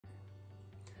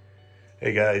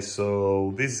Hey guys,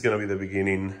 so this is gonna be the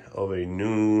beginning of a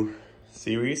new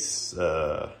series.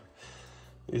 This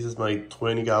is my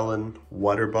 20-gallon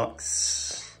water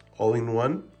box,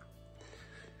 all-in-one,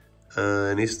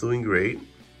 and it's doing great.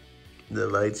 The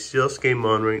lights just came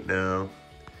on right now.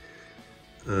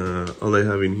 All I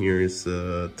have in here is 2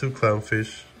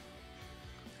 clownfish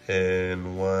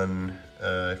and one,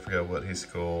 I forgot what he's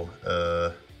called,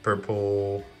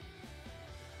 purple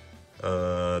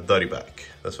dotty back.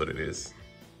 That's what it is.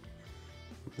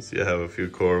 See, I have a few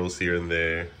corals here and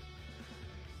there.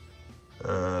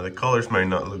 The colors might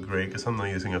not look great because I'm not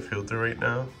using a filter right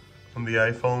now on the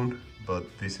iPhone, but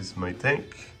this is my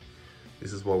tank.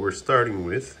 This is what we're starting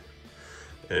with.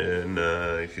 And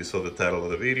if you saw the title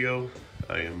of the video,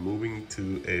 I am moving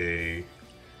to a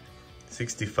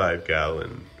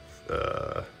 65-gallon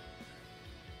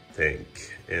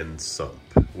tank and sump.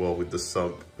 Well, with the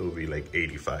sump, it will be like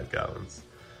 85 gallons.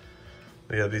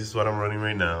 But yeah, this is what I'm running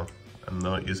right now. I'm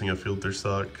not using a filter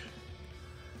sock.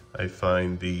 I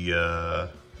find the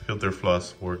filter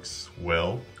floss works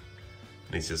well,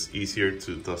 and it's just easier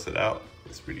to toss it out.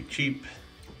 It's pretty cheap.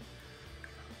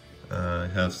 I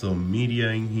have some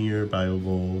media in here,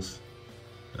 bivalves,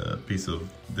 a piece of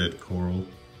dead coral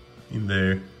in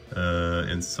there,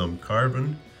 and some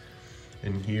carbon.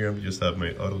 And here I just have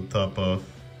my auto top off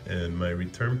and my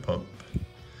return pump.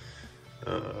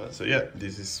 So yeah,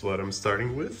 this is what I'm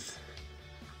starting with.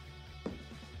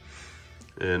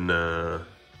 And I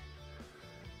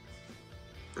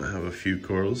have a few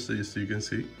corals, just so you can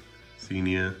see.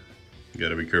 Xenia, you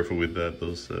gotta be careful with that.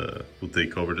 Those will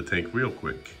take over the tank real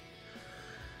quick.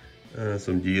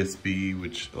 Some GSP,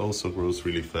 which also grows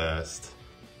really fast.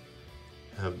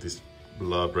 I have this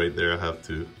blob right there I have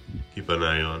to keep an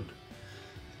eye on.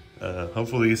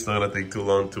 Hopefully it's not gonna take too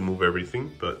long to move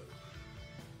everything, but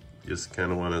just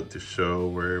kind of wanted to show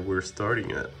where we're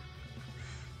starting at.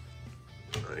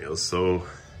 I also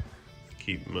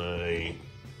keep my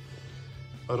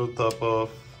auto top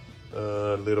off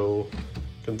little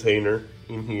container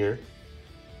in here,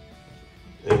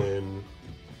 and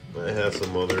I have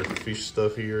some other fish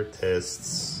stuff here,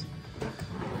 tests,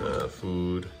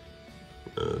 food,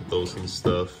 dosing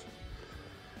stuff.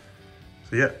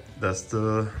 So yeah, that's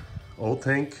the old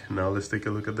tank. Now let's take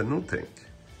a look at the new tank.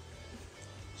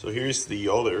 So here's the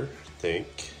other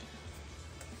tank,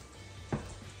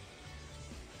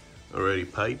 already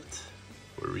piped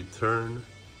for return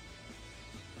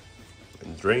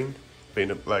and drained,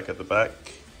 painted black at the back,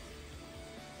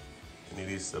 and it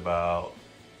is about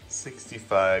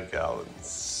 65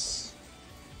 gallons.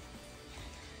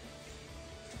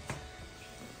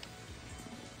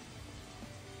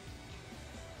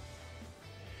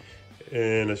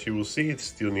 And as you will see, it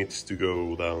still needs to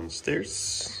go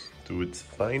downstairs to its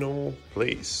final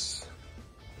place.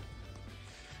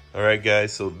 All right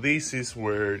guys, so this is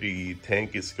where the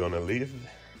tank is gonna live.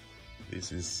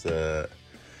 This is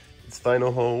its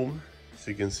final home. As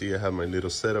you can see, I have my little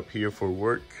setup here for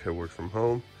work. I work from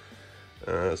home.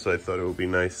 So I thought it would be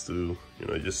nice to,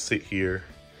 just sit here,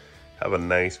 have a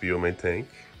nice view of my tank.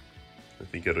 I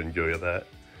think I'd enjoy that.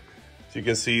 So you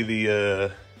can see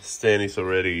the stand is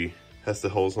already, has the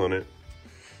holes on it.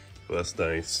 So that's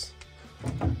nice.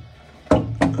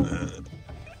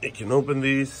 You can open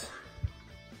these.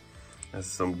 Has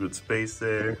some good space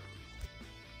there.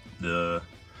 The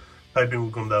piping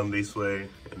will come down this way,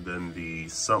 and then the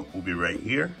sump will be right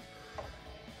here.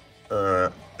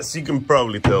 As you can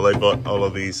probably tell, I bought all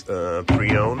of these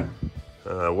pre-owned.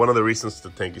 One of the reasons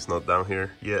the tank is not down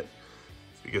here yet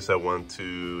is because I want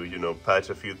to,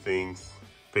 patch a few things,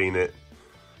 paint it,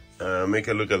 make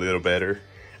it look a little better,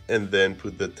 and then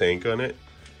put the tank on it.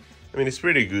 I mean, it's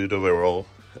pretty good overall.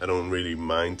 I don't really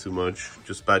mind too much,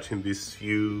 just patching these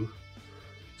few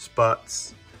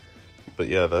spots. But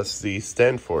yeah, that's the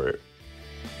stand for it.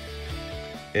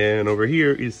 And over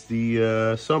here is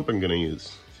the sump I'm gonna use.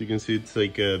 So you can see it's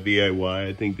like a DIY.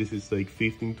 I think this is like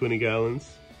 15-20 gallons.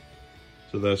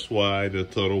 So that's why the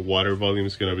total water volume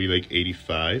is gonna be like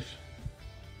 85.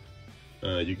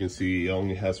 You can see it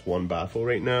only has 1 baffle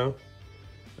right now,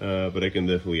 but I can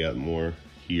definitely add more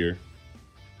here.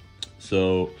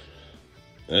 So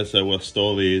as I was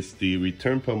told, is the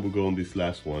return pump will go on this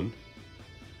last one,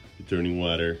 returning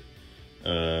water,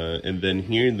 and then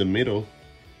here in the middle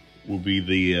will be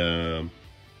the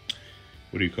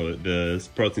what do you call it, the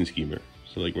protein skimmer.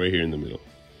 So like right here in the middle.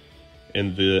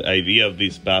 And the idea of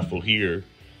this baffle here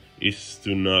is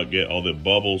to not get all the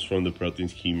bubbles from the protein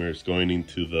skimmers going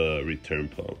into the return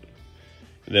pump.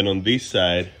 And then on this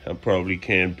side, I probably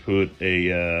can put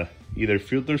a either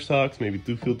filter socks, maybe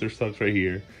 2 filter socks right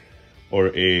here,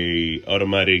 or a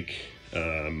automatic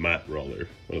mat roller,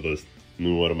 one of those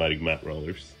new automatic mat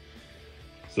rollers.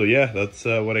 So yeah, that's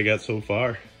what I got so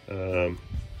far.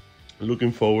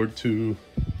 Looking forward to,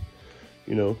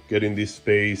 you know, getting this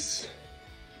space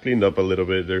cleaned up a little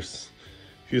bit. There's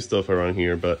a few stuff around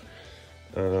here, but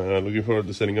looking forward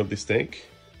to setting up this tank.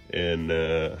 And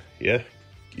yeah,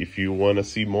 if you want to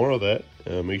see more of that,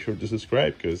 make sure to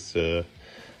subscribe, because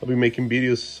I'll be making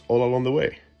videos all along the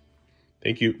way.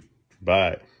 Thank you.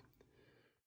 Bye.